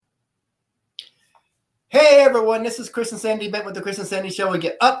Hey everyone, this is Chris and Sandy back with the Chris and Sandy Show. We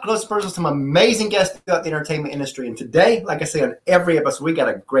get up close and personal with some amazing guests throughout the entertainment industry. And today, like I say on every episode, we got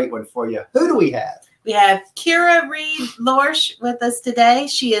a great one for you. Who do we have? We have Kira Reed Lorsch with us today.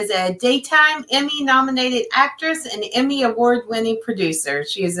 She is a Daytime Emmy nominated actress and Emmy Award winning producer.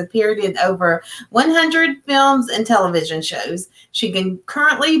 She has appeared in over 100 films and television shows. She can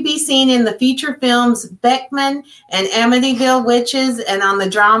currently be seen in the feature films Beckman and Amityville Witches and on the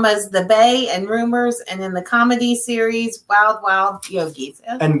dramas The Bay and Rumors and in the comedy series Wild Wild Yogis.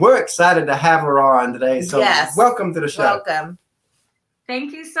 And we're excited to have her on today. So yes. Welcome to the show. Welcome.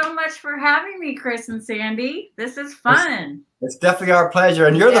 Thank you so much for having me, Chris and Sandy. This is fun. It's definitely our pleasure.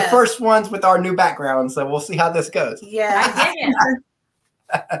 And you're the first ones with our new background, so we'll see how this goes. Yeah,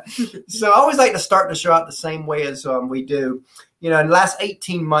 I dig it. So I always like to start the show out the same way as we do. You know, in the last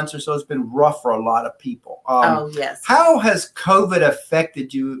 18 months or so, it's been rough for a lot of people. Yes. How has COVID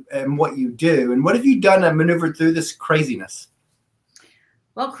affected you and what you do? And what have you done to maneuver through this craziness?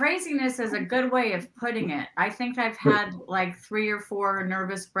 Well, craziness is a good way of putting it. I think I've had like 3 or 4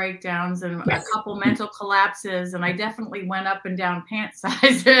 nervous breakdowns and a couple mental collapses, and I definitely went up and down pant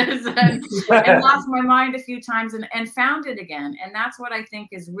sizes and lost my mind a few times and found it again. And that's what I think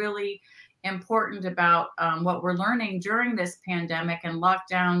is really important about what we're learning during this pandemic and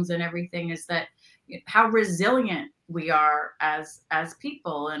lockdowns and everything is that how resilient we are as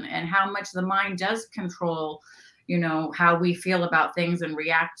people and how much the mind does control how we feel about things and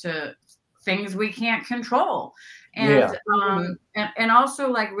react to things we can't control. And and also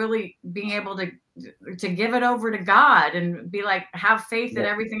like really being able to give it over to God and be like, have faith that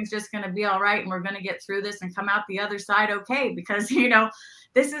everything's just going to be all right. And we're going to get through this and come out the other side. Okay. Because,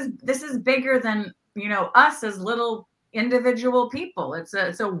 this is bigger than, us as little individual people. It's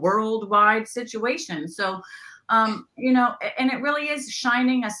a worldwide situation. So, and it really is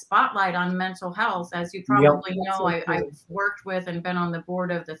shining a spotlight on mental health. As you probably know, I've worked with and been on the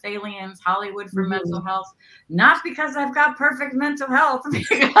board of the Thalians, Hollywood for mental health, not because I've got perfect mental health,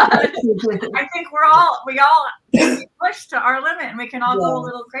 because I think we all push to our limit and we can all go a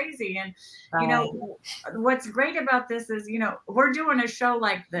little crazy. And, what's great about this is, we're doing a show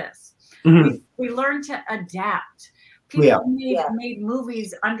like this. We learn to adapt. People made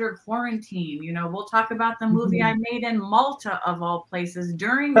movies under quarantine. We'll talk about the movie I made in Malta, of all places,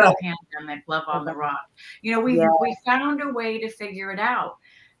 during the pandemic, Love on the Rock. We found a way to figure it out.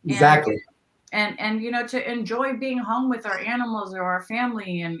 Exactly. And to enjoy being home with our animals or our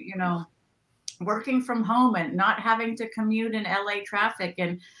family and, working from home and not having to commute in LA traffic.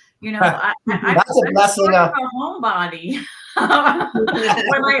 And, I'm a homebody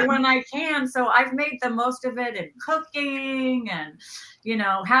when I can. So I've made the most of it in cooking and,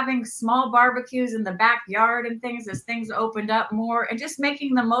 having small barbecues in the backyard and things as things opened up more and just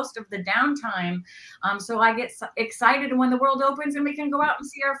making the most of the downtime. So I get excited when the world opens and we can go out and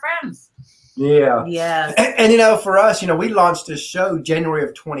see our friends. Yeah. Yeah. And for us, we launched this show January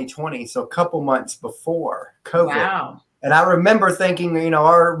of 2020. So a couple months before COVID. Wow. And I remember thinking,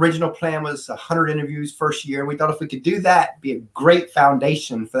 our original plan was 100 interviews first year. And we thought if we could do that, it'd be a great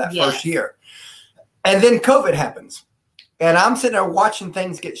foundation for that first year. And then COVID happens. And I'm sitting there watching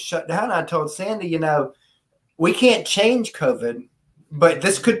things get shut down. I told Sandy, we can't change COVID, but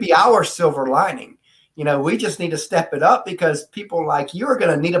this could be our silver lining. We just need to step it up because people like you are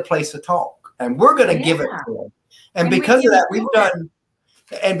going to need a place to talk. And we're going to give it to them. And because of that,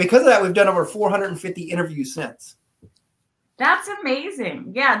 we've done over 450 interviews since. That's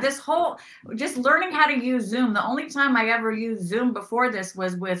amazing. Yeah, this whole just learning how to use Zoom. The only time I ever used Zoom before this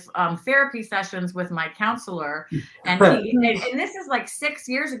was with therapy sessions with my counselor, and this is like 6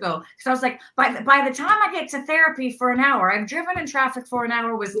 years ago. So I was like, by the time I get to therapy for an hour, I've driven in traffic for an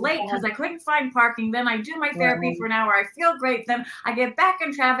hour, was late because I couldn't find parking. Then I do my therapy for an hour. I feel great. Then I get back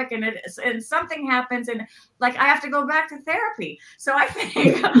in traffic, and something happens, and like I have to go back to therapy. So I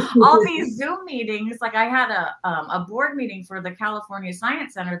think all these Zoom meetings, like I had a board meeting for the California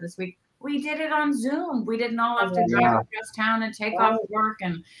Science Center this week. We did it on Zoom. We didn't all have to drive across town and take off work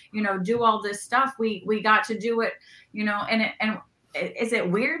and, do all this stuff. We got to do it, and is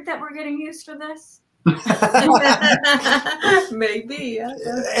it weird that we're getting used to this? Maybe. Yeah.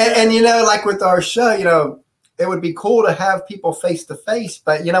 And like with our show, it would be cool to have people face to face,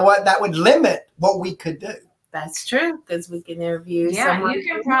 but you know what? That would limit what we could do. That's true, because we can interview. Yeah, you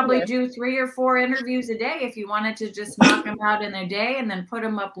can probably do 3 or 4 interviews a day if you wanted to just knock them out in a day and then put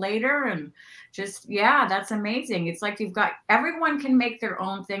them up later. And just, that's amazing. It's like everyone can make their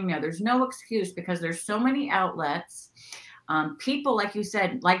own thing now. There's no excuse because there's so many outlets. People, like you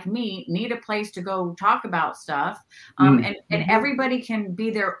said, like me, need a place to go talk about stuff. And everybody can be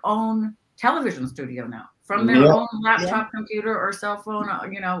their own television studio now from their own laptop computer or cell phone,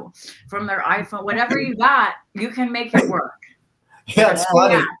 from their iPhone, whatever you got, you can make it work. Yeah, it's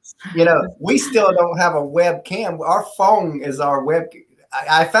funny. We still don't have a webcam. Our phone is our web.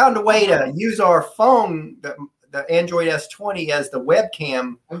 I found a way to use our phone, the Android S20, as the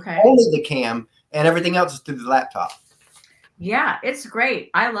webcam, only the cam, and everything else is through the laptop. Yeah, it's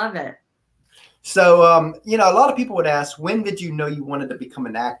great. I love it. So, a lot of people would ask, when did you know you wanted to become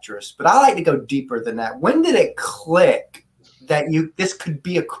an actress? But I like to go deeper than that. When did it click that this could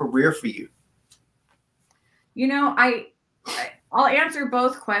be a career for you? I'll answer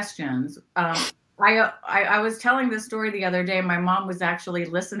both questions. I was telling this story the other day. My mom was actually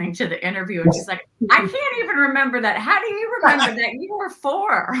listening to the interview, and she's like, I can't even remember that. How do you remember that? You were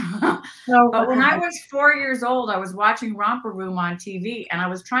 4. But when I was 4 years old, I was watching Romper Room on TV, and I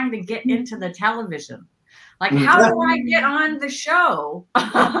was trying to get into the television. Like, how do I get on the show?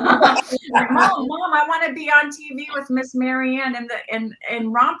 Like, Mom, I want to be on TV with Miss Marianne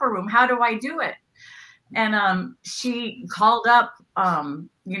in Romper Room. How do I do it? And she called up,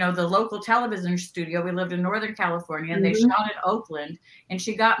 the local television studio. We lived in Northern California, and they shot in Oakland. And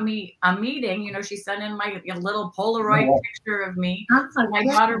she got me a meeting. She sent in my little Polaroid picture of me. My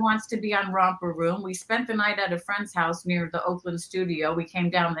daughter wants to be on Romper Room. We spent the night at a friend's house near the Oakland studio. We came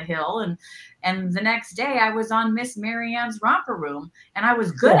down the hill, and the next day I was on Miss Marianne's Romper Room, and I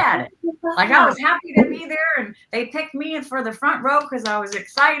was good at it. Like, I was happy to be there, and they picked me for the front row because I was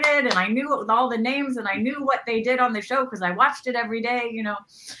excited, and I knew all the names, and I knew what they did on the show because I watched it every day,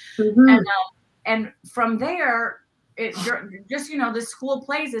 And from there, it just the school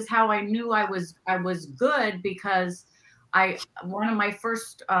plays is how I knew I was good, because one of my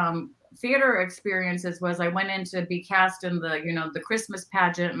first theater experiences was I went in to be cast in the Christmas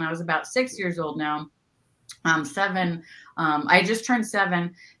pageant, and I was about 6 years old now. 7. I just turned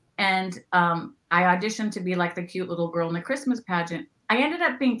 7, and I auditioned to be like the cute little girl in the Christmas pageant. I ended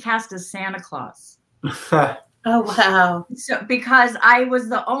up being cast as Santa Claus. Oh, wow. So because I was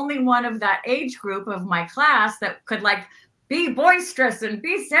the only one of that age group of my class that could be boisterous and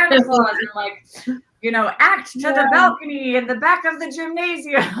be Santa Claus and act to the balcony in the back of the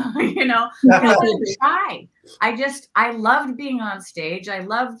gymnasium, I was shy. I loved being on stage. I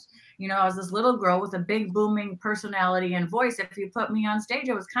loved, I was this little girl with a big booming personality and voice. If you put me on stage,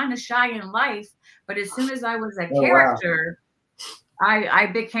 I was kind of shy in life, but as soon as I was a character, I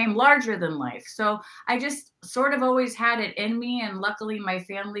became larger than life. So I just sort of always had it in me. And luckily my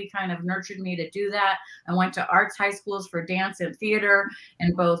family kind of nurtured me to do that. I went to arts high schools for dance and theater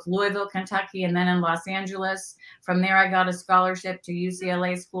in both Louisville, Kentucky, and then in Los Angeles. From there, I got a scholarship to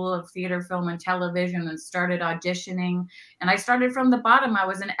UCLA School of Theatre, Film, and Television, and started auditioning. And I started from the bottom. I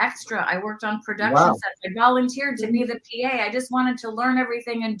was an extra. I worked on production sets. I volunteered to be the PA. I just wanted to learn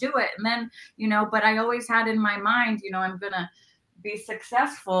everything and do it. And then, but I always had in my mind, I'm going to be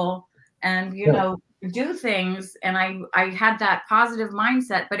successful and do things, and I had that positive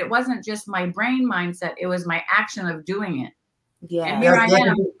mindset, but it wasn't just my brain mindset, it was my action of doing it. And here I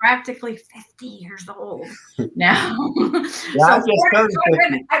am, practically 50 years old now. I've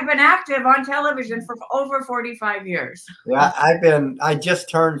been active on television for over 45 years. I just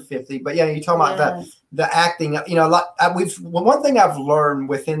turned 50, but you talking about the acting, one thing I've learned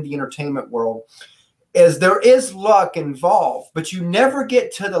within the entertainment world is there is luck involved, but you never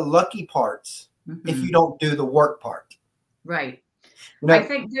get to the lucky parts if you don't do the work part. Right. I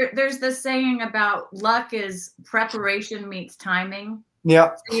think there's this saying about luck is preparation meets timing.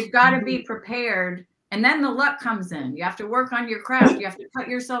 Yeah. So you've got to be prepared, and then the luck comes in. You have to work on your craft. You have to put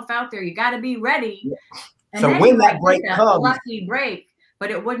yourself out there. You got to be ready. Yeah. And so when that break comes, a lucky break,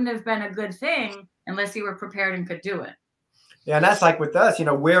 but it wouldn't have been a good thing unless you were prepared and could do it. Yeah, and that's like with us,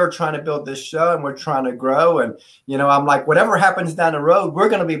 we're trying to build this show and we're trying to grow. And, I'm like, whatever happens down the road, we're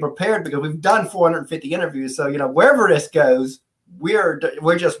going to be prepared because we've done 450 interviews. So, wherever this goes, we're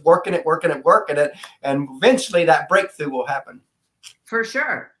just working it. And eventually that breakthrough will happen. For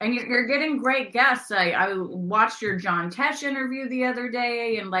sure. And you're getting great guests. I watched your John Tesh interview the other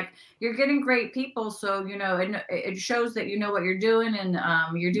day, and you're getting great people. So, it shows that you know what you're doing, and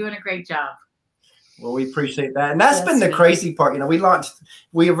you're doing a great job. Well, we appreciate that. And that's been the crazy part.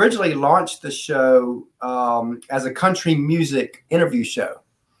 We originally launched the show as a country music interview show.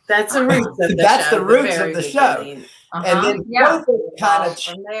 That's the roots of the show. That's the roots of the show. And then COVID kind of,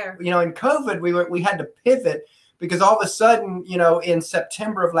 in COVID, we had to pivot because all of a sudden, in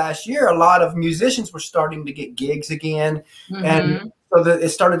September of last year, a lot of musicians were starting to get gigs again. And So it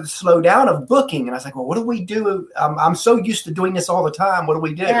started to slow down of booking. And I was like, well, what do we do? I'm so used to doing this all the time. What do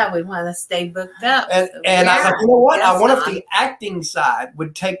we do? Yeah, we want to stay booked up. And I was like, you know what? I wonder if the acting side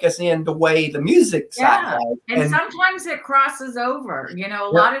would take us in the way the music side does. And sometimes it crosses over. You know,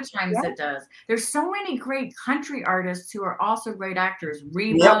 a lot of times it does. There's so many great country artists who are also great actors.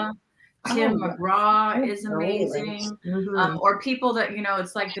 Reba. Tim McGraw is amazing. Or people that, you know,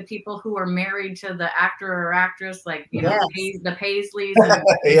 it's like the people who are married to the actor or actress, like, you know, the Paisleys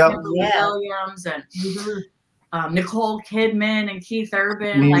and Williams and Nicole Kidman and Keith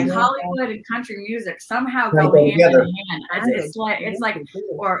Urban. Like Hollywood and country music somehow go hand in hand. It's like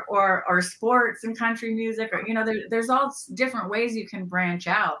or sports and country music, or, you know, there's all different ways you can branch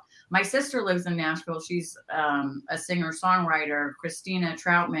out. My sister lives in Nashville. She's a singer-songwriter, Christina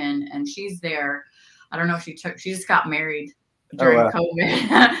Troutman, and she's there. I don't know if she just got married during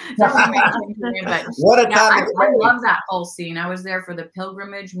COVID. What a time! I love that whole scene. I was there for the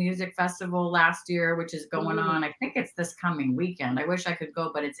Pilgrimage Music Festival last year, which is going on. I think it's this coming weekend. I wish I could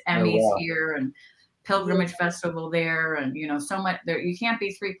go, but it's Emmys here and Pilgrimage Festival there, and, you know, so much there. You can't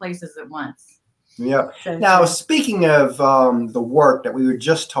be three places at once. Yeah. Now, speaking of the work that we were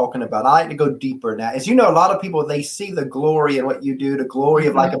just talking about, I like to go deeper now. As you know, a lot of people, they see the glory in what you do, the glory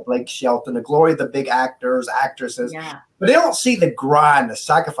of like a Blake Shelton, the glory of the big actors, actresses, but they don't see the grind, the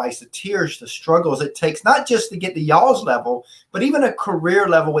sacrifice, the tears, the struggles it takes, not just to get to y'all's level, but even a career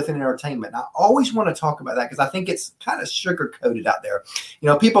level within entertainment. I always want to talk about that because I think it's kind of sugar coated out there. You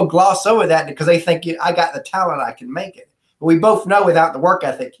know, people gloss over that because they think I got the talent, I can make it. But we both know without the work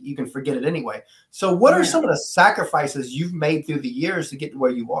ethic, you can forget it anyway. So what are some of the sacrifices you've made through the years to get to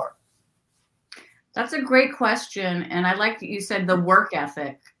where you are? That's a great question. And I like that you said the work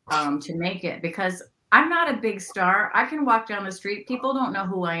ethic to make it, because I'm not a big star. I can walk down the street. People don't know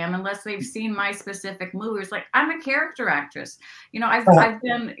who I am unless they've seen my specific movies. Like, I'm a character actress. You know, I've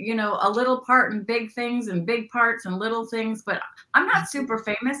been, you know, a little part in big things and big parts and little things, but I'm not super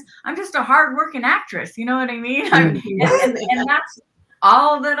famous. I'm just a hardworking actress. You know what I mean? And that's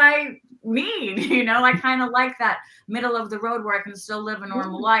all that I need. You know, I kind of like that middle of the road where I can still live a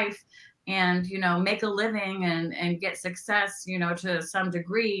normal life and, you know, make a living and get success, you know, to some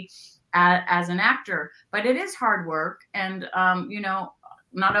degree. As an actor, but it is hard work. And, you know,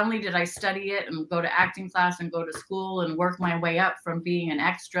 not only did I study it and go to acting class and go to school and work my way up from being an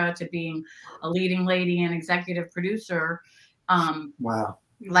extra to being a leading lady and executive producer. Wow.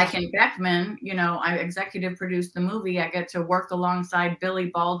 Like in Beckman, you know, I executive produced the movie. I get to work alongside Billy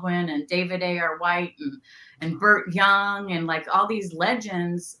Baldwin and David A.R. White and Burt Young and like all these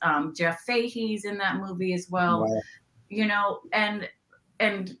legends. Jeff Fahey's in that movie as well. Wow. You know, and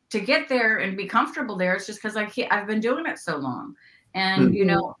to get there and be comfortable there, it's just because I've been doing it so long. And, you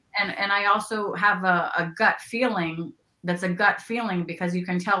know, and I also have a gut feeling that's a gut feeling because you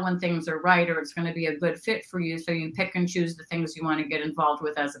can tell when things are right or it's going to be a good fit for you. So you pick and choose the things you want to get involved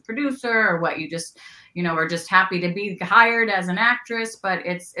with as a producer or what you just, you know, are just happy to be hired as an actress. But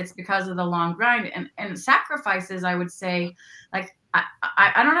it's because of the long grind and sacrifices, I would say. Like,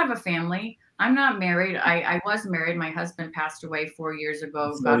 I don't have a family. I'm not married. I was married. My husband passed away 4 years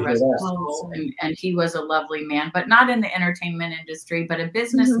ago. God rest his soul. And he was a lovely man, but not in the entertainment industry, but a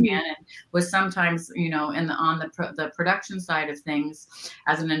businessman, and was sometimes, you know, on the production side of things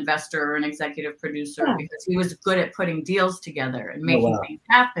as an investor or an executive producer because he was good at putting deals together and making things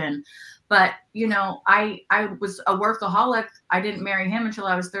happen. But, you know, I was a workaholic. I didn't marry him until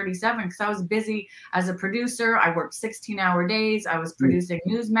I was 37 because I was busy as a producer. I worked 16-hour days. I was producing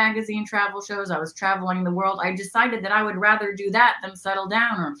news magazine travel shows. I was traveling the world. I decided that I would rather do that than settle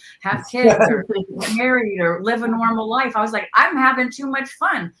down or have kids or get married or live a normal life. I was like, I'm having too much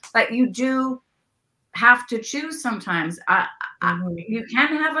fun. But you do have to choose sometimes. You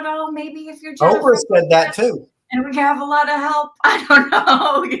can have it all maybe if you're Oprah said that too. And we have a lot of help. I don't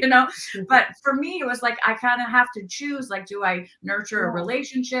know, you know, but for me, it was like, I kind of have to choose, like, do I nurture a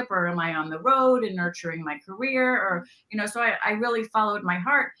relationship or am I on the road and nurturing my career? Or, you know, so I really followed my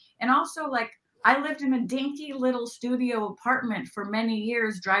heart. And also, like, I lived in a dinky little studio apartment for many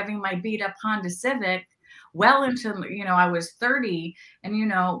years, driving my beat up Honda Civic well into, you know, I was 30 and, you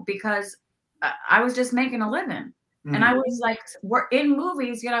know, because I was just making a living. And I was like, we're in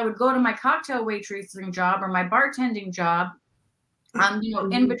movies, yet I would go to my cocktail waitressing job or my bartending job, you know,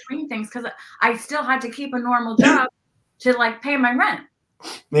 in between things, because I still had to keep a normal job to like pay my rent.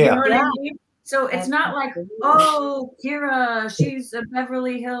 Yeah. You know what I mean? So it's not like, oh, Kira, she's a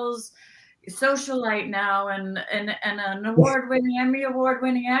Beverly Hills socialite now and an award-winning, Emmy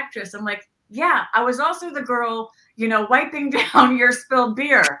Award-winning actress. I'm like, yeah, I was also the girl, wiping down your spilled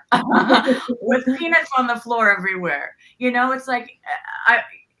beer with peanuts on the floor everywhere. It's like,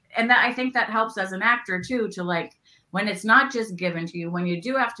 I think that helps as an actor too, to like, when it's not just given to you, when you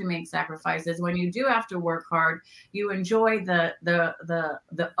do have to make sacrifices, when you do have to work hard, you enjoy the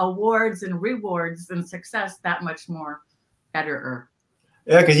awards and rewards and success that much more better.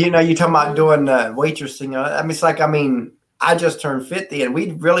 Yeah, because you're talking about doing waitressing. It's like, I just turned 50, and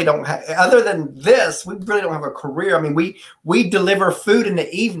we really don't have, other than this, we really don't have a career. We deliver food in the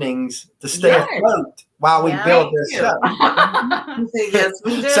evenings to stay afloat while we build this show. Yes,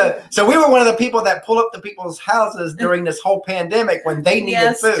 we do. So we were one of the people that pull up to people's houses during this whole pandemic when they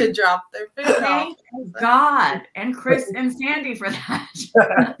needed food. To drop their food off. Thank God, and Chris and Sandy for that.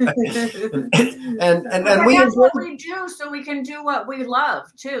 and that's what we do, so we can do what we love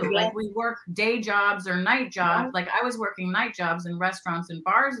too. Yes. Like, we work day jobs or night jobs. Like, I was working night jobs in rrestaurants and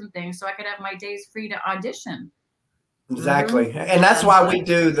bars and things, so I could have my days free to audition. Exactly. Mm-hmm. And that's why we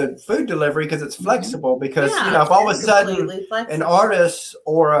do the food delivery, because it's flexible. Because, if all of a sudden an artist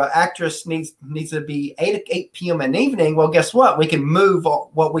or an actress needs to be 8 p.m. in the evening, well, guess what? We can move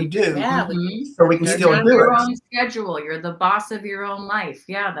what we do. Yeah, so we can still do your it. Own schedule. You're the boss of your own life.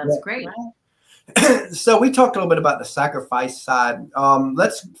 Yeah, that's great. Right. So we talked a little bit about the sacrifice side.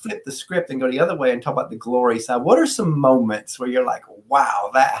 Let's flip the script and go the other way and talk about the glory side. What are some moments where you're like, wow,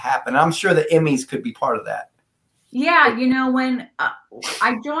 that happened? I'm sure the Emmys could be part of that. Yeah, when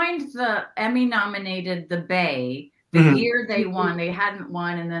I joined the Emmy nominated The Bay, the year they won, they hadn't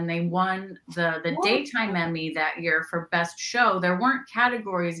won, and then they won the Daytime Emmy that year for Best Show. There weren't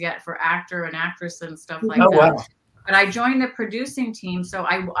categories yet for actor and actress and stuff like that. Wow. But I joined the producing team, so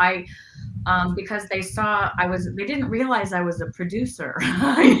I because they didn't realize I was a producer,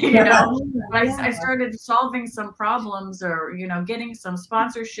 I started solving some problems, or getting some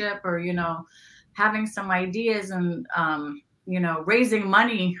sponsorship, or having some ideas, and raising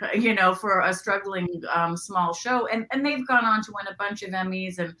money for a struggling small show, and they've gone on to win a bunch of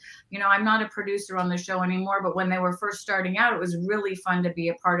Emmys, and I'm not a producer on the show anymore, but when they were first starting out, it was really fun to be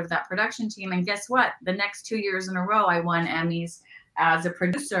a part of that production team. And guess what, the next 2 years in a row I won Emmys as a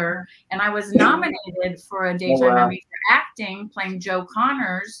producer, and I was nominated for a Daytime Emmy for acting, playing Jo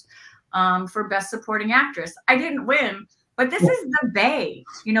Connors, for Best Supporting Actress. I didn't win, but this is The Bay.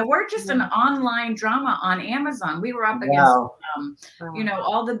 We're just an online drama on Amazon. We were up against,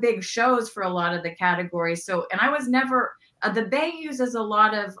 all the big shows for a lot of the categories. So, and I was never, The Bay uses a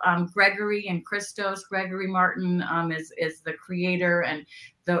lot of Gregory and Christos. Gregory Martin is the creator, and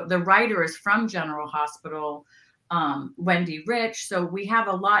the writer is from General Hospital, Wendy Rich. So we have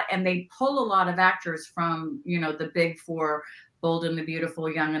a lot, and they pull a lot of actors from, the big four, Bold and the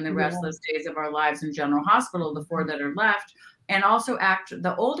Beautiful, Young and the Restless, Days of Our Lives, and General Hospital, the four that are left, and also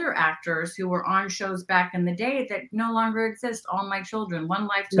the older actors who were on shows back in the day that no longer exist. All My Children, One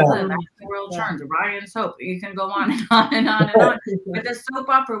Life to Live, As the World Turns, Ryan's Hope. You can go on and on and on and on. But the soap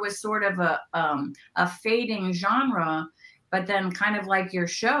opera was sort of a fading genre. But then, kind of like your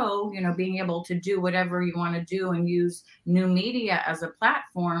show, being able to do whatever you want to do and use new media as a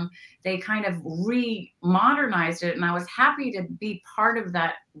platform, they kind of modernized it. And I was happy to be part of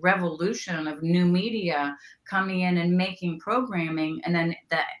that revolution of new media coming in and making programming. And then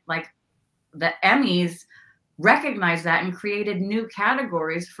the Emmys recognized that and created new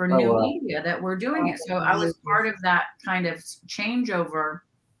categories for new media that were doing it. So I was part of that kind of changeover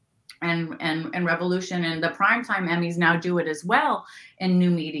and revolution, and the primetime Emmys now do it as well in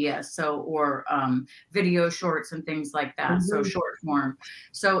new media, or video shorts and things like that. So short form.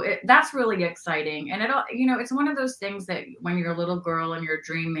 So that's really exciting, and it's one of those things that when you're a little girl and you're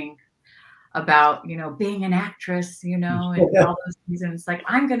dreaming about being an actress, and all those things, and it's like,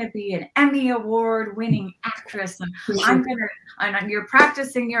 I'm going to be an Emmy Award winning actress, and and you're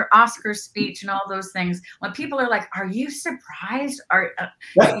practicing your Oscar speech and all those things. When people are like, are you surprised?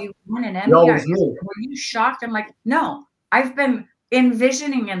 You won an Emmy? Were you shocked? I'm like, no, I've been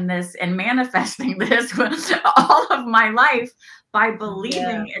envisioning in this and manifesting this all of my life by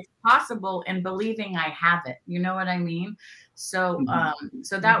believing it's possible and believing I have it. You know what I mean? So,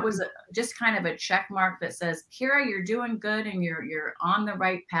 so that was just kind of a check mark that says, Kira, you're doing good and you're on the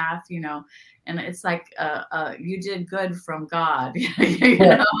right path, and it's like, you did good from God,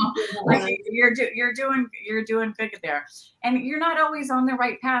 like you're doing good there, and you're not always on the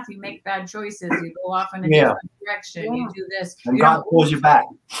right path. You make bad choices. You go off in a different direction. You do this. And God pulls you back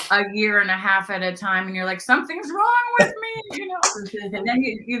a year and a half at a time, and you're like, something's wrong with me, and then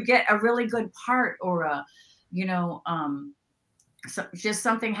you get a really good part, or so just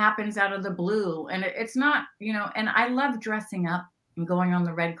something happens out of the blue, and it's not, and I love dressing up and going on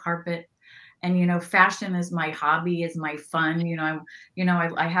the red carpet and, you know, fashion is my hobby, is my fun.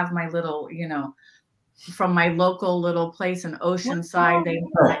 I have my little, from my local little place in Oceanside, they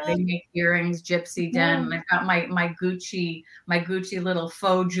make earrings, Gypsy Den. And I've got my Gucci little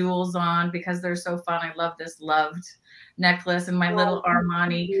faux jewels on because they're so fun. I love this loved necklace and my little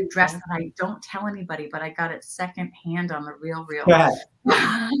Armani dress that I don't tell anybody, but I got it second hand on the real. Yeah.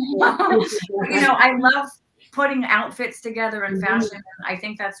 I love putting outfits together in fashion. And I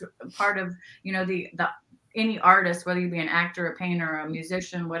think that's part of, the any artist, whether you be an actor, a painter, a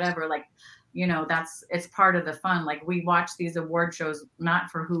musician, whatever, like, it's part of the fun. Like, we watch these award shows not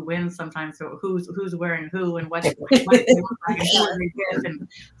for who wins sometimes, so who's wearing who and what they look like and who they give, and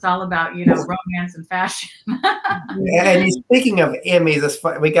it's all about romance and fashion. And speaking of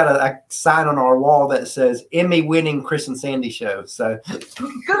Emmys, we got a sign on our wall that says Emmy winning Chris and Sandy show. So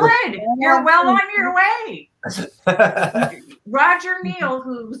good, you're well on your way. Roger Neal,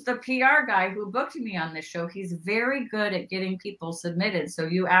 who's the PR guy who booked me on this show, he's very good at getting people submitted. So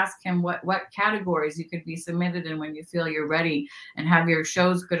you ask him what categories you could be submitted in when you feel you're ready and have your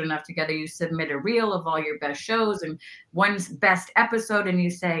shows good enough together. You submit a reel of all your best shows and one's best episode, and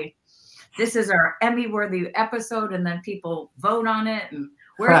you say, this is our Emmy-worthy episode, and then people vote on it. And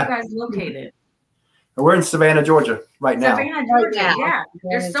where are you guys located? We're in Savannah, Georgia right now. Savannah, Georgia, yeah.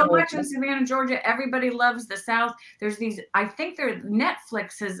 There's so much in Savannah, Georgia. Everybody loves the South. There's I think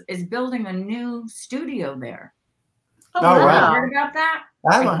Netflix is building a new studio there. Oh, wow. Heard about that?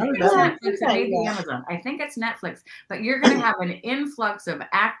 I haven't heard that. Netflix or maybe Amazon. I think it's Netflix. But you're going to have an influx of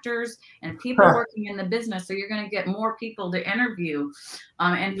actors and people working in the business. So you're going to get more people to interview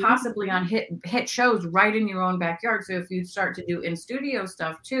and possibly on hit shows right in your own backyard. So if you start to do in-studio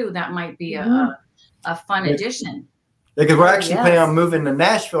stuff too, that might be a fun addition. Because we're actually planning on moving to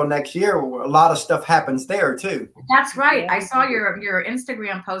Nashville next year. A lot of stuff happens there too. That's right. I saw your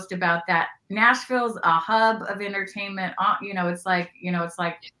Instagram post about that. Nashville's a hub of entertainment. It's like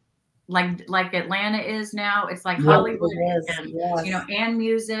Atlanta is now. It's like Hollywood and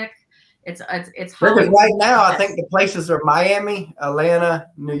music. It's Hollywood. Right now, I think the places are Miami, Atlanta,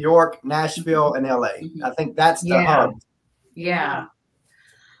 New York, Nashville, and LA. I think that's the hub. Yeah.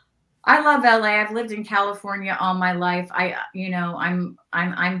 I love LA. I've lived in California all my life. I'm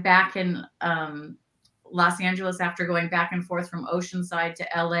back in Los Angeles after going back and forth from Oceanside to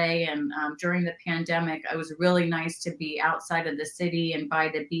LA. And during the pandemic, it was really nice to be outside of the city and by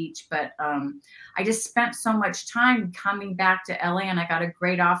the beach. But I just spent so much time coming back to LA, and I got a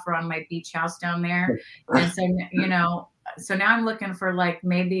great offer on my beach house down there. And so, so now I'm looking for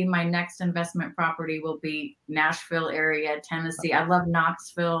maybe my next investment property will be Nashville area, Tennessee. I love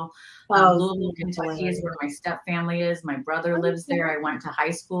Knoxville. Louisville, Kentucky is where my step family is. My brother lives there. I went to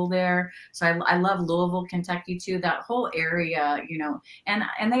high school there. So I love Louisville, Kentucky too. That whole area, and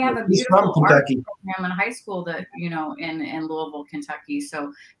they have a beautiful art program in high school that, in Louisville, Kentucky.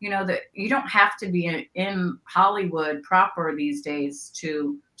 So, that you don't have to be in Hollywood proper these days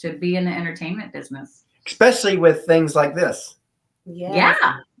to be in the entertainment business. Especially with things like this. Yeah.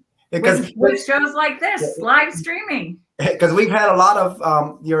 Because with shows like this, live streaming. Because we've had a lot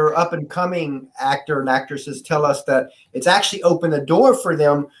of your up and coming actor and actresses tell us that it's actually opened the door for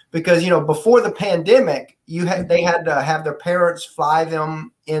them because, before the pandemic, they had to have their parents fly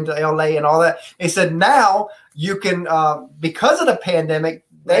them into LA and all that. They said now you can, because of the pandemic,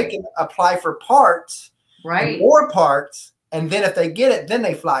 they can apply for parts, right? More parts. And then if they get it, then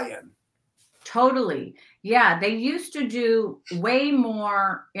they fly in. Totally. Yeah. They used to do way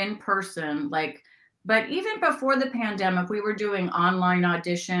more in person, but even before the pandemic, we were doing online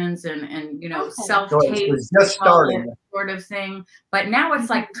auditions and self-tape just starting sort of thing. But now it's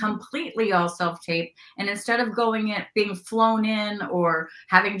completely all self-tape. And instead of being flown in or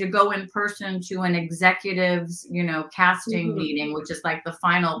having to go in person to an executive's, casting meeting, which is the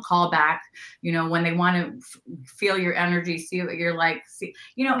final callback, when they want to feel your energy, see what you're like,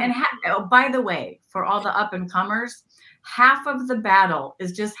 and by the way, for all the up and comers, half of the battle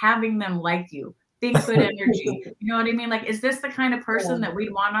is just having them like you. Bigfoot energy. You know what I mean? Is this the kind of person that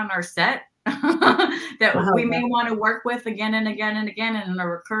we'd want on our set that we may want to work with again and again and again in a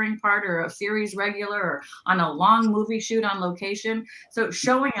recurring part or a series regular or on a long movie shoot on location? So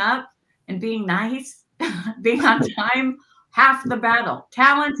showing up and being nice, being on time, half the battle.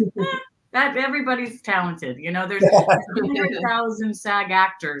 Talent, that everybody's talented. There's 100,000 SAG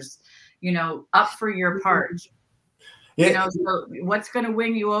actors, up for your part. So what's going to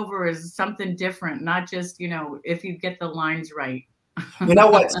win you over is something different, not just, if you get the lines right.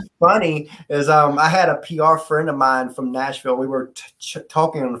 What's funny is I had a PR friend of mine from Nashville. We were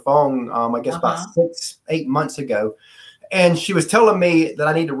talking on the phone, I guess about 6-8 months ago. And she was telling me that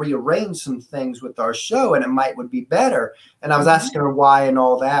I need to rearrange some things with our show and it would be better. And I was asking her why and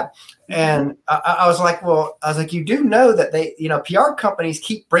all that. And I was like, you do know that they, PR companies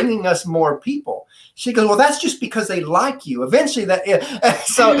keep bringing us more people. She goes, well, that's just because they like you. Eventually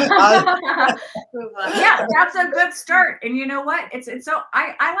so yeah, that's a good start. And you know what? It's so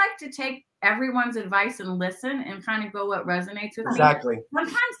I like to take everyone's advice and listen and kind of go what resonates with me. Exactly.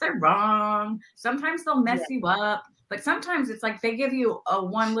 Sometimes they're wrong. Sometimes they'll mess you up. But sometimes it's like they give you a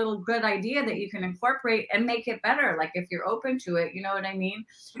one little good idea that you can incorporate and make it better. Like if you're open to it, you know what I mean?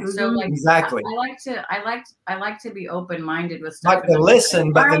 So like exactly. I like to be open-minded with stuff. Like to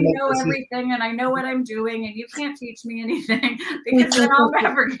listen, but I know everything and I know what I'm doing and you can't teach me anything because then I'll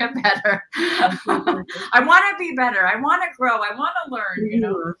never get better. I want to be better. I want to grow. I want to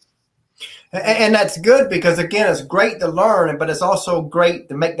learn, And that's good because, again, it's great to learn, but it's also great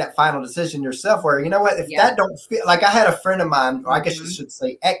to make that final decision yourself where, you know what, if that don't feel like I had a friend of mine, or I guess you should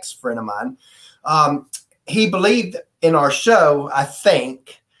say ex-friend of mine, he believed in our show, I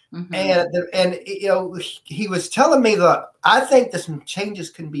think, and he was telling me, look, I think that some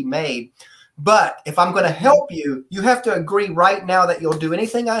changes can be made, but if I'm going to help you, you have to agree right now that you'll do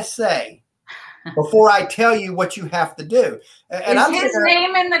anything I say before I tell you what you have to do. And is his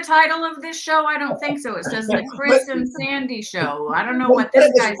name in the title of this show? I don't think so. It says the Chris and Sandy Show. I don't know what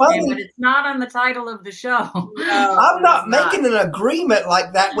this guy's name, but it's not on the title of the show. No, I'm not making an agreement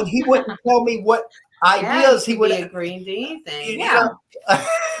like that when he wouldn't tell me what ideas he would agree to anything.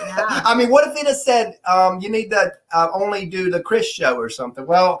 I mean, what if he'd have said, you need to only do the Chris show or something?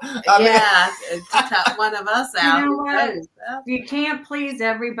 Well, to cut one of us out. You know what? You can't please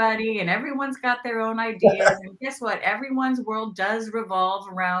everybody, and everyone's got their own ideas. And guess what? Everyone's world does revolve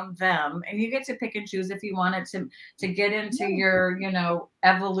around them, and you get to pick and choose if you want it to get into your,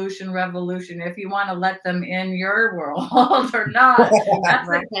 evolution, revolution. If you want to let them in your world or not. That's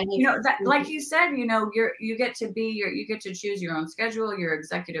like you said, you get to choose your own schedule. You're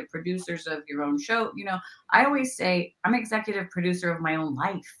executive producers of your own show. I always say I'm executive producer of my own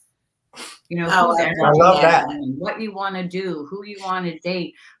life. I love that. What you want to do, who you want to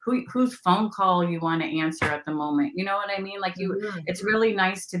date, whose phone call you want to answer at the moment. You know what I mean? Like it's really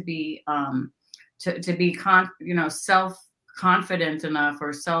nice to be to be self-confident enough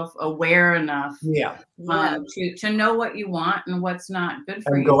or self-aware enough to know what you want and what's not good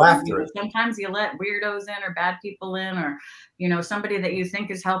for you. Go after it. Sometimes you let weirdos in or bad people in or somebody that you think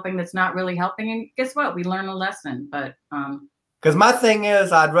is helping that's not really helping, and guess what, we learn a lesson. But because my thing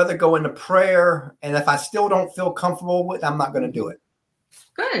is, I'd rather go into prayer, and if I still don't feel comfortable with it, I'm not going to do it.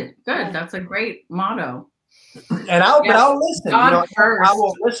 Good. That's a great motto. And I'll listen. I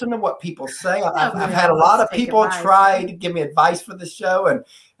will listen to what people say. I've had a lot of people try to give me advice for the show, and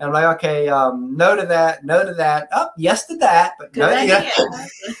I'm like, okay, no to that, yes to that, but because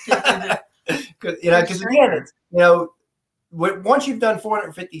again, it's once you've done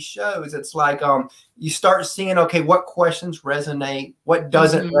 450 shows, it's like you start seeing, okay, what questions resonate, what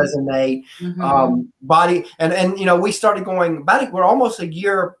doesn't resonate, body, and we started going back. We're almost a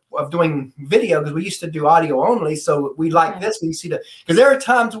year of doing video because we used to do audio only. So we like this. We see because there are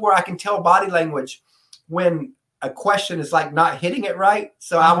times where I can tell body language when a question is like not hitting it right.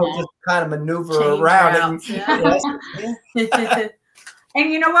 So I will just kind of maneuver around it. And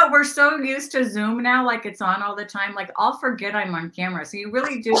you know what? We're so used to Zoom now, like it's on all the time. Like I'll forget I'm on camera. So you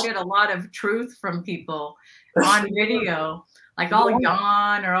really do get a lot of truth from people on video. Like I'll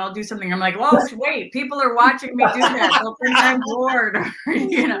yawn or I'll do something. I'm like, whoa, wait, people are watching me do that. They'll think I'm bored,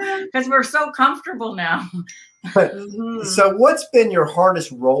 because we're so comfortable now. So what's been your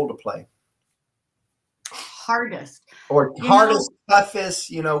hardest role to play? Hardest. Or hardest,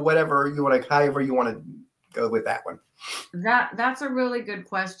 toughest, whatever you want to, however you want to go with that one. That's a really good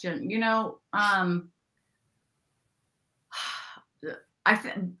question.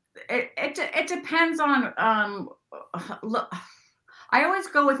 It depends on look, I always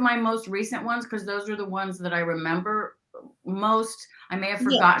go with my most recent ones because those are the ones that I remember most. I may have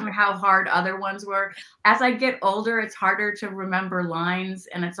forgotten how hard other ones were. As I get older, it's harder to remember lines,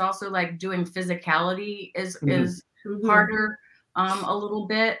 and it's also like doing physicality is harder. A little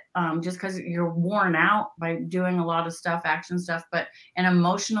bit, just because you're worn out by doing a lot of stuff, action stuff, and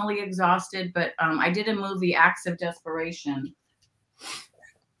emotionally exhausted. But I did a movie, Acts of Desperation,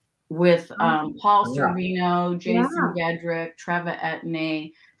 with Paul Sorvino, Jason Gedrick, Treva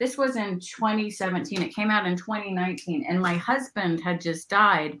Etney. This was in 2017. It came out in 2019, and my husband had just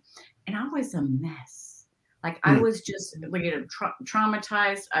died, and I was a mess. Like I was just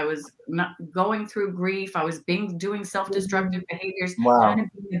traumatized. I was not going through grief. I was doing self-destructive behaviors, kind of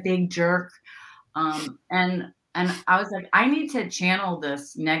being a big jerk. And And I was like, I need to channel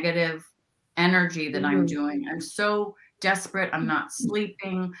this negative energy that I'm doing. I'm so desperate. I'm not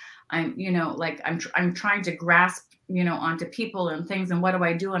sleeping. I'm, I'm trying to grasp, onto people and things. And what do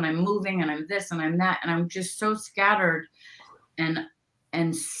I do? And I'm moving and I'm this and I'm that. And I'm just so scattered and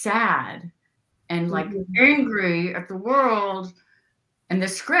sad and like angry at the world. And the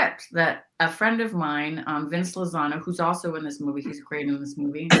script that a friend of mine, Vince Lozano, who's also in this movie, he's great in this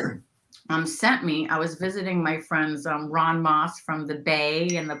movie, sent me. I was visiting my friends, Ron Moss from The Bay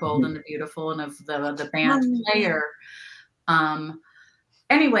and The Bold and the Beautiful, and of the band Player.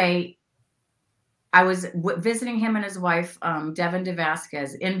 Anyway, I was visiting him and his wife, Devin de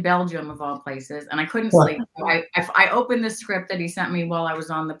Vasquez, in Belgium, of all places, and I couldn't sleep. So I opened the script that he sent me while I was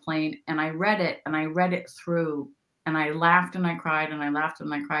on the plane, and I read it through. And I laughed and I cried and I laughed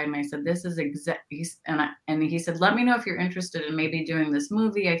and I cried. And I said, this is and he said, let me know if you're interested in maybe doing this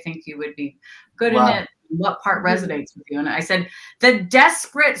movie. I think you would be good in it. What part resonates with you? And I said, the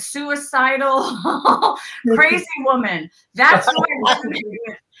desperate, suicidal, crazy woman. That's what I resonated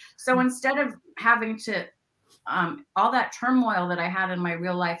with. So instead of having to, all that turmoil that I had in my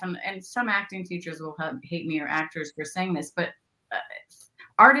real life, and some acting teachers will hate me or actors for saying this, but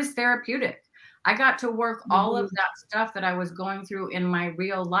art is therapeutic. I got to work all of that stuff that I was going through in my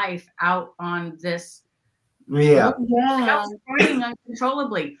real life out on this. Yeah. I was crying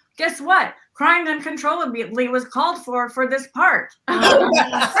uncontrollably. Guess what? Crying uncontrollably was called for this part.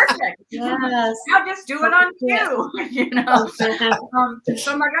 Perfect. Yes. Now just do it on cue.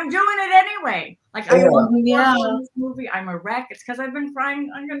 So I'm like, I'm doing it anyway. Like I love this movie. I'm a wreck. It's because I've been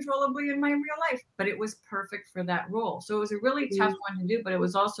crying uncontrollably in my real life. But it was perfect for that role. So it was a really tough one to do, but it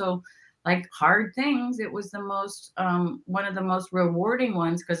was also like hard things. It was the most one of the most rewarding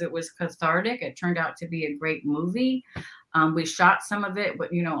ones because it was cathartic. It turned out to be a great movie. We shot some of it,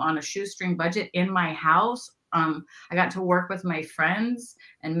 but on a shoestring budget in my house. I got to work with my friends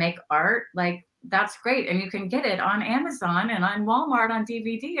and make art. Like that's great, and you can get it on Amazon and on Walmart on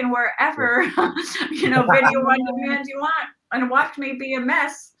DVD and wherever video on demand you want. And watch me be a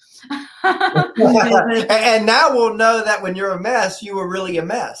mess. And now we'll know that when you're a mess, you were really a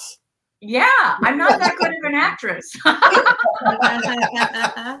mess. Yeah, I'm not that good of an actress.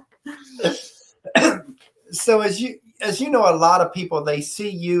 So as you know, a lot of people, they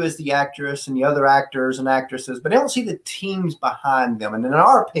see you as the actress and the other actors and actresses, but they don't see the teams behind them. And in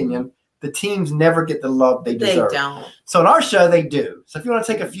our opinion, the teams never get the love they deserve. They don't. So in our show, they do. So if you want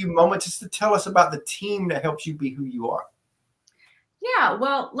to take a few moments just to tell us about the team that helps you be who you are. Yeah,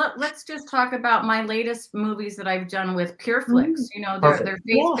 well, let's just talk about my latest movies that I've done with PureFlix. They're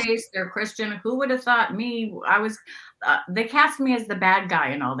faith-based, they're Christian. Who would have thought they cast me as the bad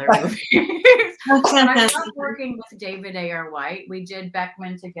guy in all their movies. And I love working with David A.R. White. We did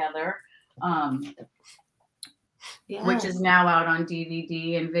Beckman together, which is now out on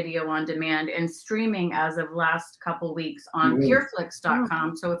DVD and video on demand and streaming as of last couple weeks on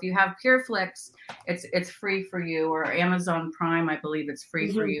pureflix.com. So if you have PureFlix, it's free for you, or Amazon Prime, I believe it's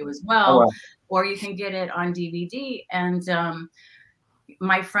free for you as well. Or you can get it on DVD. And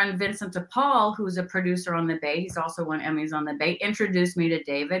my friend Vincent DePaul, who's a producer on The Bay, he's also won Emmys on The Bay, introduced me to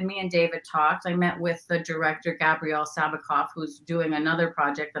David. Me and David talked. I met with the director, Gabrielle Sabakoff, who's doing another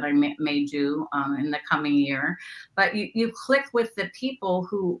project that I may do in the coming year. But you click with the people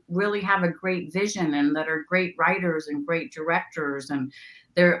who really have a great vision and that are great writers and great directors. And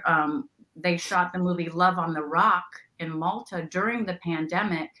they shot the movie Love on the Rock in Malta during the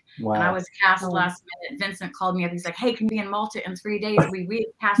pandemic. Wow. And I was cast last minute. Vincent called me up. He's like, hey, can we be in Malta in 3 days? We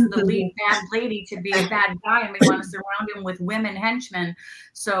cast the lead bad lady to be a bad guy, and we want to surround him with henchwomen.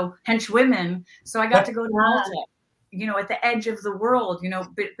 So I got to go to Malta, at the edge of the world,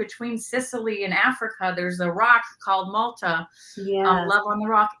 between Sicily and Africa, there's a rock called Malta, Love on the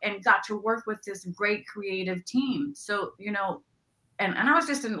Rock, and got to work with this great creative team. So, and I was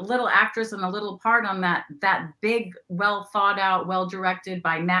just a little actress and a little part on that big, well thought out, well directed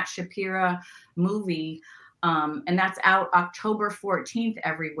by Matt Shapira movie. And that's out October 14th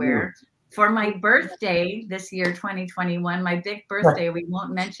everywhere. For my birthday this year, 2021, my big birthday, we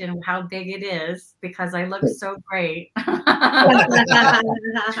won't mention how big it is because I look so great. For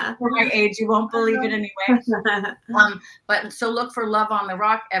my age, you won't believe it anyway. But so look for Love on the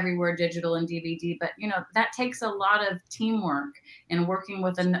Rock everywhere, digital and DVD. But, that takes a lot of teamwork and working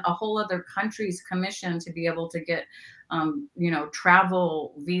with a whole other country's commission to be able to get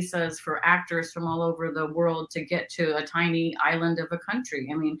travel visas for actors from all over the world to get to a tiny island of a country.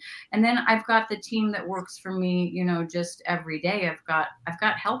 I mean, and then I've got the team that works for me, just every day. I've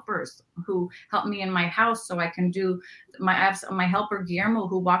got helpers who help me in my house so I can do I have my helper Guillermo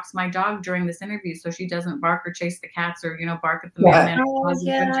who walks my dog during this interview so she doesn't bark or chase the cats or bark at the mailman.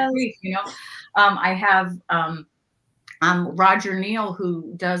 I have Roger Neal,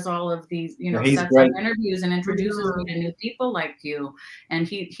 who does all of these, sets up interviews and introduces me to new people like you. And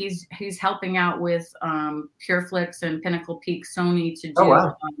he's helping out with PureFlix and Pinnacle Peak Sony to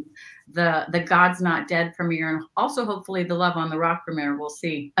do the God's Not Dead premiere, and also hopefully the Love on the Rock premiere. We'll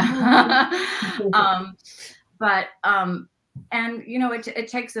see. And it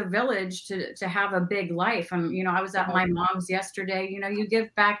takes a village to have a big life. And I was at my mom's yesterday. You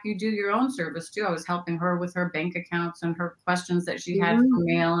give back, you do your own service too. I was helping her with her bank accounts and her questions that she had for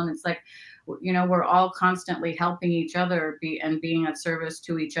mail. And it's like, we're all constantly helping each other being of service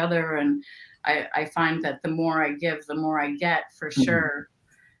to each other. And I find that the more I give, the more I get, for sure.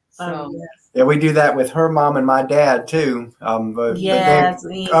 So yeah, we do that with her mom and my dad too. They're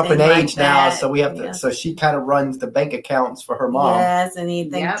up in age now, so we have to. So she kind of runs the bank accounts for her mom. Yes,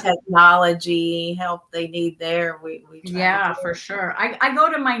 anything technology help they need there, we for sure. I go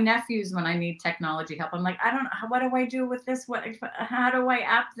to my nephews when I need technology help. I'm like, I don't know, what do I do with this? How do I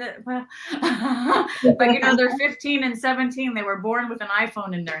app that? But they're 15 and 17. They were born with an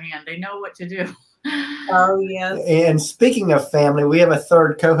iPhone in their hand. They know what to do. Oh yes. And speaking of family, we have a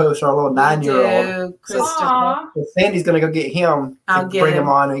third co-host, our little 9-year-old. Christopher. So Sandy's going to go get him. Bring him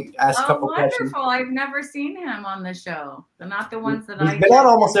on and ask a couple questions. Wonderful! I've never seen him on the show. They're not the ones that He's been on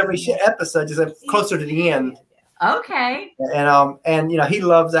almost every episode, just closer to the end. Okay. And he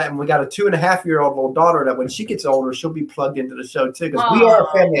loves that. And we got a 2.5-year-old little daughter that when she gets older, she'll be plugged into the show too, because we are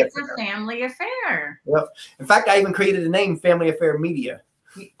a family affair. It's a family affair. Yep. In fact, I even created a name, Family Affair Media.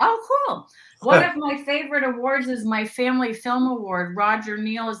 Oh, cool. One of my favorite awards is my Family Film Award. Roger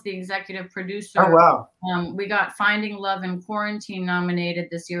Neal is the executive producer. Oh, wow. We got Finding Love in Quarantine nominated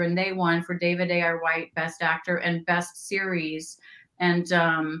this year, and they won for David A.R. White, Best Actor and Best Series. And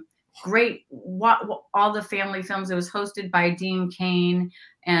great, all the family films. It was hosted by Dean Cain,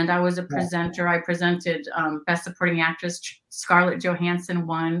 and I was a presenter. I presented Best Supporting Actress. Scarlett Johansson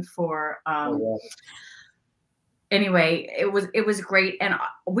won for... Anyway, it was great. And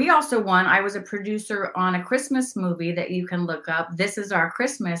we also won. I was a producer on a Christmas movie that you can look up. This Is Our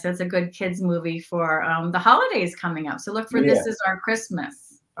Christmas. It's a good kids movie for the holidays coming up. So look for This Is Our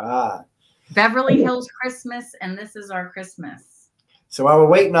Christmas. Beverly Hills Christmas and This Is Our Christmas. So while we're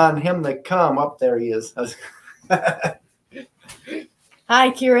waiting on him to come, up there he is. Hi,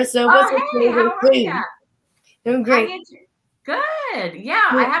 Kira. So what's your favorite food? Doing great. Good. Yeah,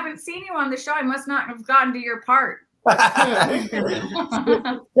 I haven't seen you on the show. I must not have gotten to your part. So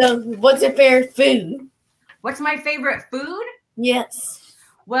what's your favorite food? What's my favorite food? Yes.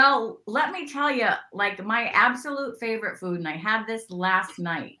 Well, let me tell you, like my absolute favorite food, and I had this last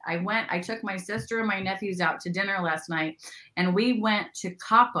night. I took my sister and my nephews out to dinner last night, and we went to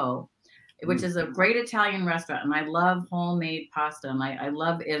Capo, which is a great Italian restaurant. And I love homemade pasta, and I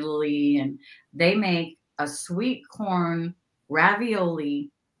love Italy. And they make a sweet corn ravioli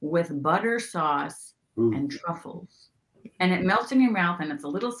with butter sauce and truffles, and it melts in your mouth, and it's a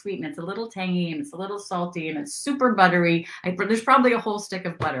little sweet, and it's a little tangy, and it's a little salty, and it's super buttery. There's probably a whole stick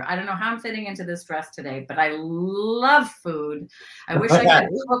of butter. I don't know how I'm fitting into this dress today, but I love food. I wish I could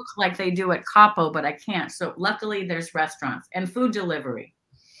cook like they do at Capo, but I can't. So luckily there's restaurants and food delivery.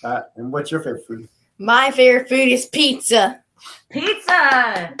 And what's your favorite food? My favorite food is pizza.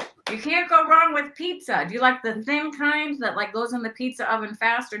 Pizza. You can't go wrong with pizza. Do you like the thin kind that like goes in the pizza oven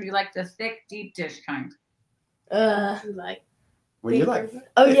fast, or do you like the thick deep dish kind? What do you like?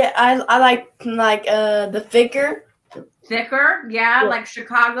 Oh yeah, I like the thicker. Thicker, yeah, like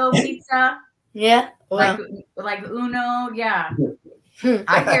Chicago pizza. Yeah, like Uno, yeah.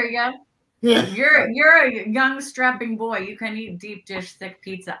 I hear you. Yeah. You're a young strapping boy. You can eat deep dish thick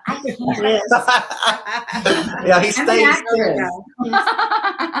pizza. I can't. Yeah, he stays.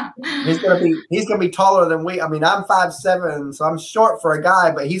 He's gonna be taller than we. I mean, I'm 5'7", so I'm short for a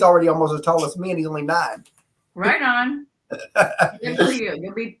guy, but he's already almost as tall as me, and he's only 9. Right on. Good for you.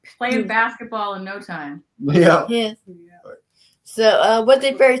 You'll be playing basketball in no time. Yeah. Yes. So, what's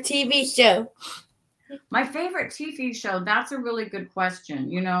your favorite TV show? My favorite TV show. That's a really good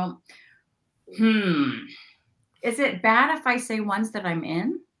question. Is it bad if I say ones that I'm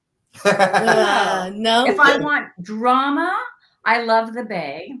in? No. If I want drama, I love The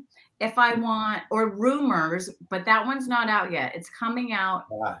Bay. if I want, or Rumors, but that one's not out yet. It's coming out.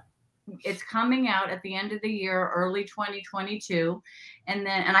 It's coming out at the end of the year, early 2022. And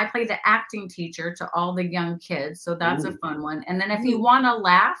I play the acting teacher to all the young kids. So that's a fun one. And then if you want to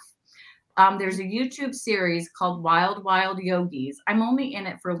laugh, there's a YouTube series called Wild Wild Yogis. I'm only in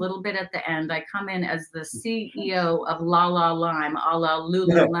it for a little bit at the end. I come in as the CEO of La La Lime, a la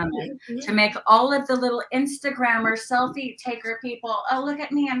Lululemon, to make all of the little Instagrammer selfie taker people. Oh, look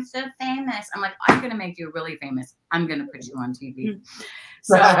at me. I'm so famous. I'm like, I'm going to make you really famous. I'm going to put you on TV.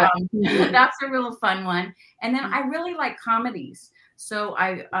 So that's a real fun one. And then I really like comedies. So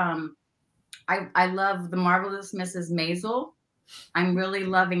I love The Marvelous Mrs. Maisel. I'm really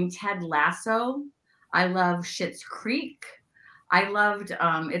loving Ted Lasso. I love Schitt's Creek. I loved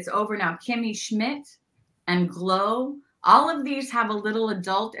It's Over Now, Kimmy Schmidt and Glow. All of these have a little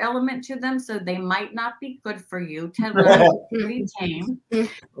adult element to them, so they might not be good for you. Ted Lasso is pretty tame.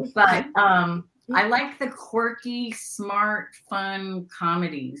 But I like the quirky, smart, fun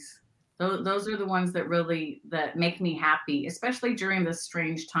comedies. Those are the ones that make me happy, especially during this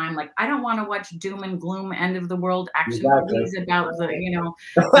strange time. Like, I don't want to watch doom and gloom, end of the world action movies about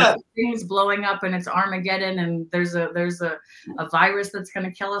the things blowing up and it's Armageddon and there's a virus that's going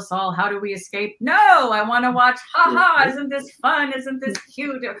to kill us all. How do we escape? No, I want to watch, isn't this fun? Isn't this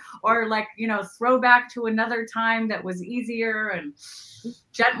cute? Or like, throwback to another time that was easier and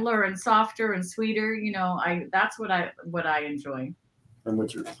gentler and softer and sweeter. That's what I enjoy. And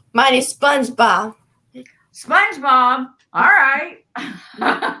what's yours? Mine is SpongeBob. SpongeBob. All right.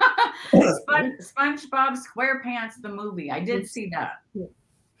 SpongeBob SquarePants, the movie. I did see that.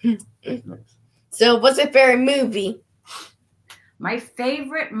 So what's your favorite movie? My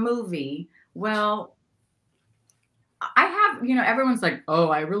favorite movie, well, I have, everyone's like, oh,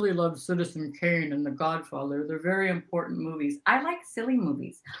 I really love Citizen Kane and The Godfather. They're very important movies. I like silly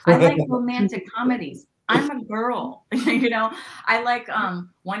movies. I like romantic comedies. I'm a girl, I like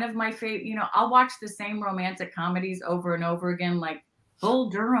one of my favorite, I'll watch the same romantic comedies over and over again, like Bull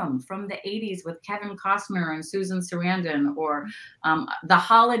Durham from the 80s with Kevin Costner and Susan Sarandon, or The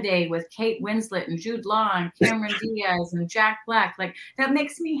Holiday with Kate Winslet and Jude Law and Cameron Diaz and Jack Black. Like, that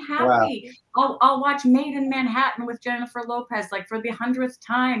makes me happy. Wow. I'll watch Made in Manhattan with Jennifer Lopez, like for the 100th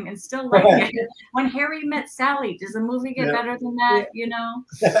time, and still like it. When Harry Met Sally, does a movie get better than that?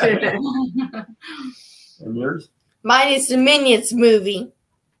 And yours? Mine is the Minions movie.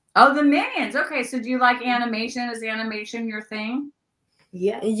 Oh, the Minions. Okay, so do you like animation? Is animation your thing?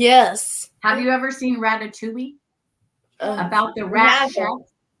 Yeah. Yes. Have you ever seen Ratatouille? About the rat chef?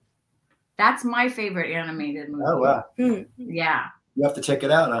 That's my favorite animated movie. Oh, wow. Yeah. You have to check it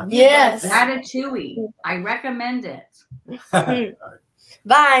out, huh? Yes. Ratatouille. I recommend it. Bye.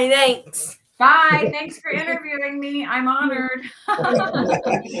 Thanks. Bye. Thanks for interviewing me. I'm honored.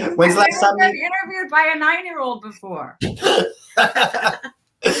 When's the last time I've been interviewed by a 9-year-old before?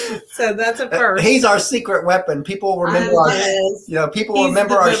 So that's a first. He's our secret weapon. People remember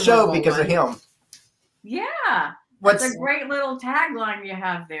our show because of him. Yeah. That's a great little tagline you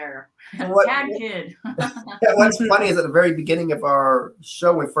have there. Tag kid. What's funny is at the very beginning of our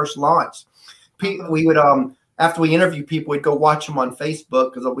show, when we first launched, we would after we interview people, we'd go watch them on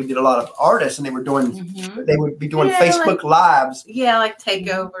Facebook, because we did a lot of artists, and they would be doing Facebook lives. Yeah, like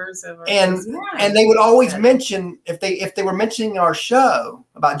takeovers. And they would always mention, if they were mentioning our show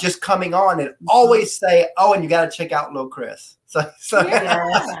about just coming on, they'd always say, oh, and you got to check out Lil Chris. So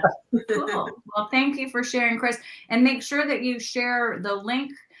yeah. Cool. Well, thank you for sharing, Chris. And make sure that you share the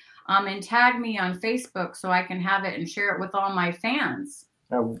link and tag me on Facebook so I can have it and share it with all my fans.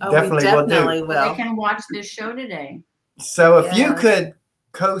 Definitely will. They can watch this show today. So if you could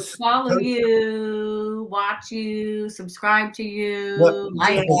follow you, watch you, subscribe to you,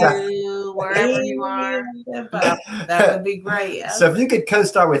 like you, wherever you are. That would be great. Yeah. So if you could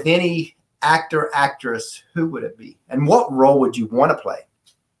co-star with any actor, actress, who would it be? And what role would you want to play?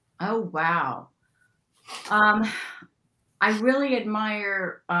 Oh, wow. I really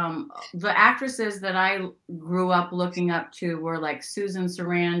admire the actresses that I grew up looking up to were like Susan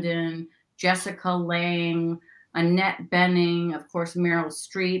Sarandon, Jessica Lange, Annette Bening, of course, Meryl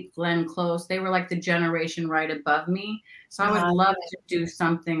Streep, Glenn Close. They were like the generation right above me. So I would love to do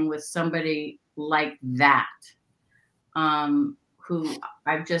something with somebody like that, who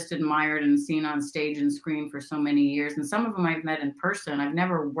I've just admired and seen on stage and screen for so many years. And some of them I've met in person. I've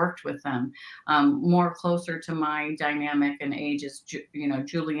never worked with them. More closer to my dynamic and age is,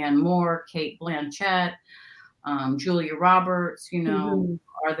 Julianne Moore, Kate Blanchett, Julia Roberts,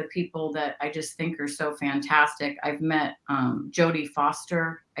 are the people that I just think are so fantastic. I've met Jodie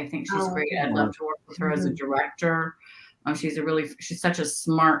Foster. I think she's great. I'd love to work with her as a director. She's such a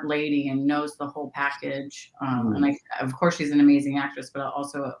smart lady and knows the whole package. And of course, she's an amazing actress, but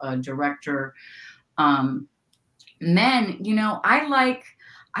also a director. Men, I like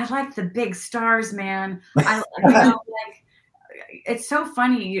the big stars, man. It's so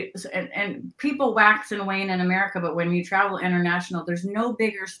funny, and people wax and wane in America, but when you travel international, there's no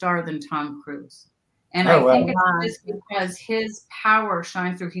bigger star than Tom Cruise. And I think it's just because his power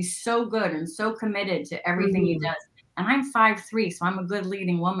shines through. He's so good and so committed to everything he does. And I'm 5'3", so I'm a good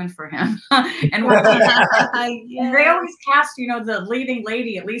leading woman for him. And they always cast, the leading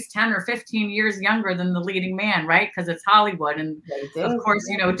lady at least 10 or 15 years younger than the leading man, right? Because it's Hollywood. And of course,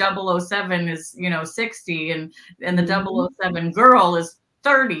 007 is, 60, and the 007 girl is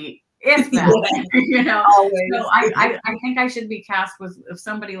 30. If that, So I think I should be cast with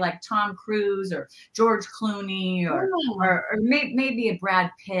somebody like Tom Cruise or George Clooney or maybe a Brad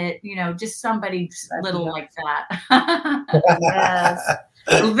Pitt, just somebody little like that. Yes.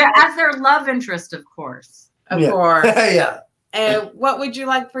 As their love interest, of course. Of course. Yeah. And what would you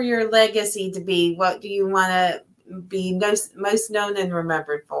like for your legacy to be? What do you want to be most known and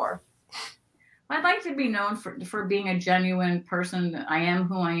remembered for? I'd like to be known for being a genuine person. I am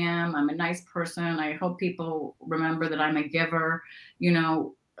who I am. I'm a nice person. I hope people remember that I'm a giver.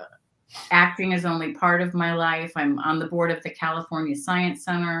 Acting is only part of my life. I'm on the board of the California Science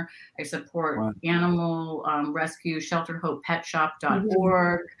Center. I support animal rescue,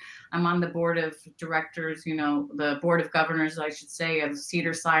 shelterhopepetshop.org. I'm on the board of directors, the board of governors, I should say, of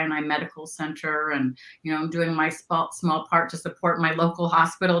Cedars-Sinai Medical Center. And, I'm doing my small part to support my local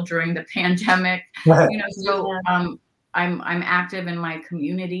hospital during the pandemic. I'm active in my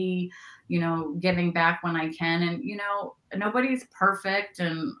community, giving back when I can. And, nobody's perfect.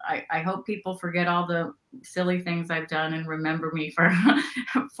 And I hope people forget all the silly things I've done and remember me for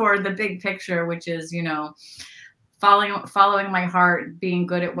the big picture, which is, following my heart, being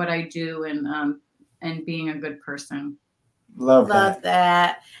good at what I do, and being a good person. Love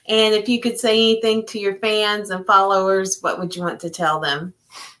that. And if you could say anything to your fans and followers, what would you want to tell them?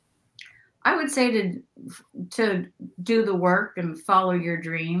 I would say to do the work and follow your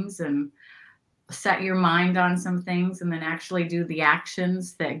dreams and set your mind on some things, and then actually do the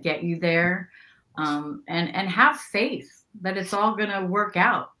actions that get you there, and have faith that it's all going to work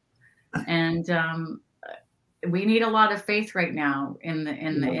out. And we need a lot of faith right now in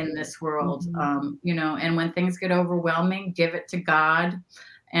this world, and when things get overwhelming, give it to God,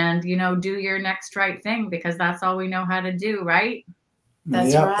 and do your next right thing, because that's all we know how to do, right?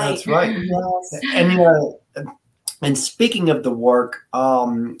 That's right. That's right. Yes. And speaking of the work,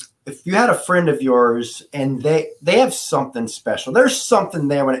 if you had a friend of yours and they have something special, there's something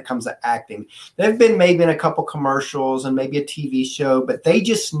there when it comes to acting. They've been maybe in a couple commercials and maybe a TV show, but they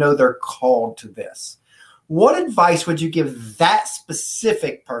just know they're called to this. What advice would you give that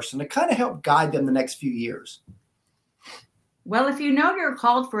specific person to kind of help guide them the next few years? Well, if you know you're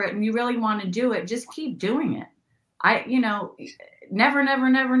called for it and you really want to do it, just keep doing it. Never, never,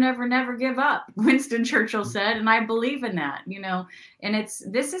 never, never, never give up, Winston Churchill said. And I believe in that, and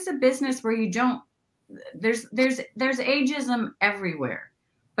this is a business where there's ageism everywhere,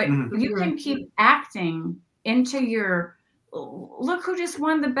 but you can keep acting into your, look who just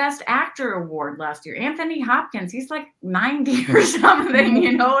won the Best Actor award last year, Anthony Hopkins. He's like 90 or something,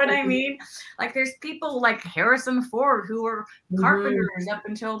 you know what I mean? Like there's people like Harrison Ford who are carpenters up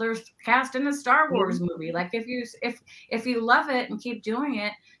until they're cast in a Star Wars movie. Like if you love it and keep doing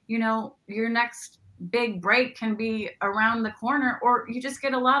it, your next big break can be around the corner, or you just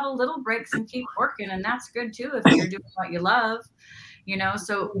get a lot of little breaks and keep working, and that's good too if you're doing what you love,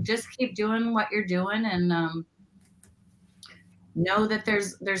 so just keep doing what you're doing, and know that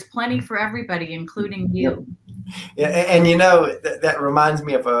there's plenty for everybody, including you. Yeah, and that reminds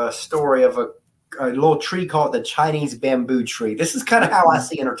me of a story of a little tree called the Chinese bamboo tree. This is kind of how I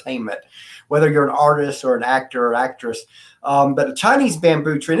see entertainment, whether you're an artist or an actor or actress. But a Chinese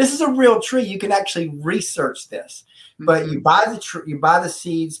bamboo tree, and this is a real tree. You can actually research this. But you buy the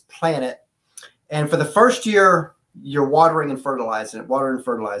seeds, plant it, and for the first year, you're watering and fertilizing it.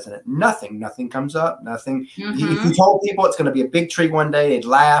 Nothing comes up. Nothing. If you told people it's going to be a big tree one day, they'd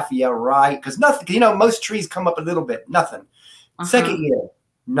laugh. Yeah, right. Because nothing. Most trees come up a little bit. Nothing. Second year,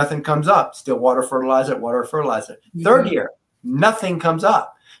 nothing comes up. Still water, fertilize it. Third year, nothing comes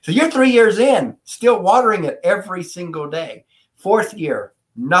up. So you're 3 years in, still watering it every single day. Fourth year,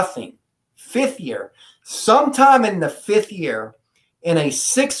 nothing. Fifth year, sometime in the fifth year, in a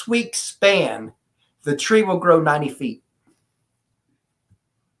 6-week span, the tree will grow 90 feet.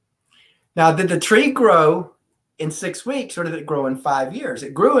 Now, did the tree grow in 6 weeks, or did it grow in 5 years?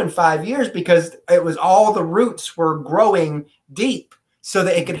 It grew in 5 years because it was all the roots were growing deep so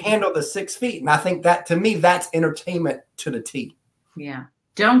that it could handle the 6 feet. And I think that, to me, that's entertainment to the T. Yeah.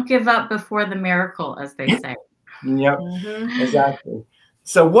 Don't give up before the miracle, as they say. Yep, exactly.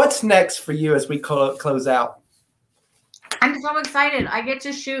 So what's next for you as we close out? I'm so excited. I get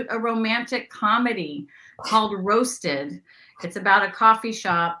to shoot a romantic comedy called Roasted. It's about a coffee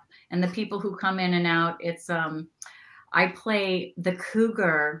shop and the people who come in and out. It's I play the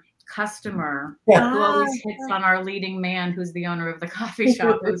cougar customer who always hits on our leading man, who's the owner of the coffee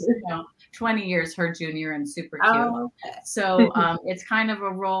shop, who's 20 years her junior and super cute. So it's kind of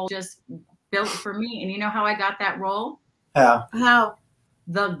a role just built for me. And you know how I got that role? How?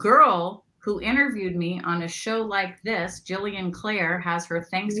 The girl who interviewed me on a show like this, Jillian Clare, has her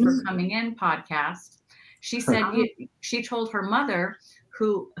Thanks for Coming In podcast. She said she told her mother,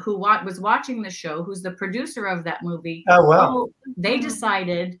 who was watching the show, who's the producer of that movie. Oh, wow. They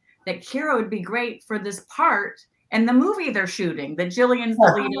decided that Kira would be great for this part in the movie they're shooting, that Jillian's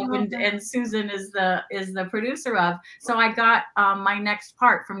the lead of and Susan is the producer of. So I got my next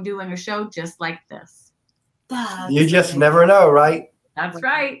part from doing a show just like this. You just never know, right? That's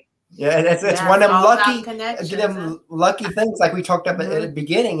right. Yeah, it's one of them lucky things, like we talked about at the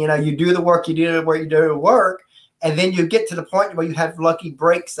beginning. You know, you do the work, you do the work, and then you get to the point where you have lucky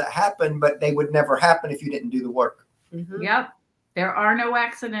breaks that happen, but they would never happen if you didn't do the work. Yep. There are no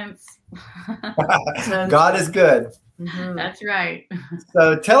accidents. God is good. That's right.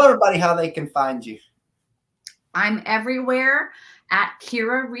 So tell everybody how they can find you. I'm everywhere at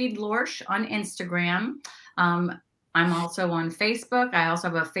Kira Reed Lorsch on Instagram. I'm also on Facebook. I also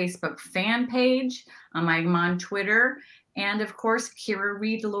have a Facebook fan page. I'm on Twitter. And, of course,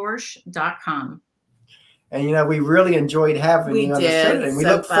 KiraReedLorsch.com. And, you know, we really enjoyed having you on the show. And we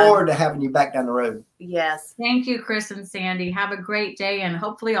look forward to having you back down the road. Yes. Thank you, Chris and Sandy. Have a great day. And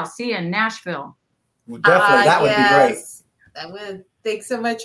hopefully I'll see you in Nashville. Well, definitely. That would be great. That would. Thanks so much.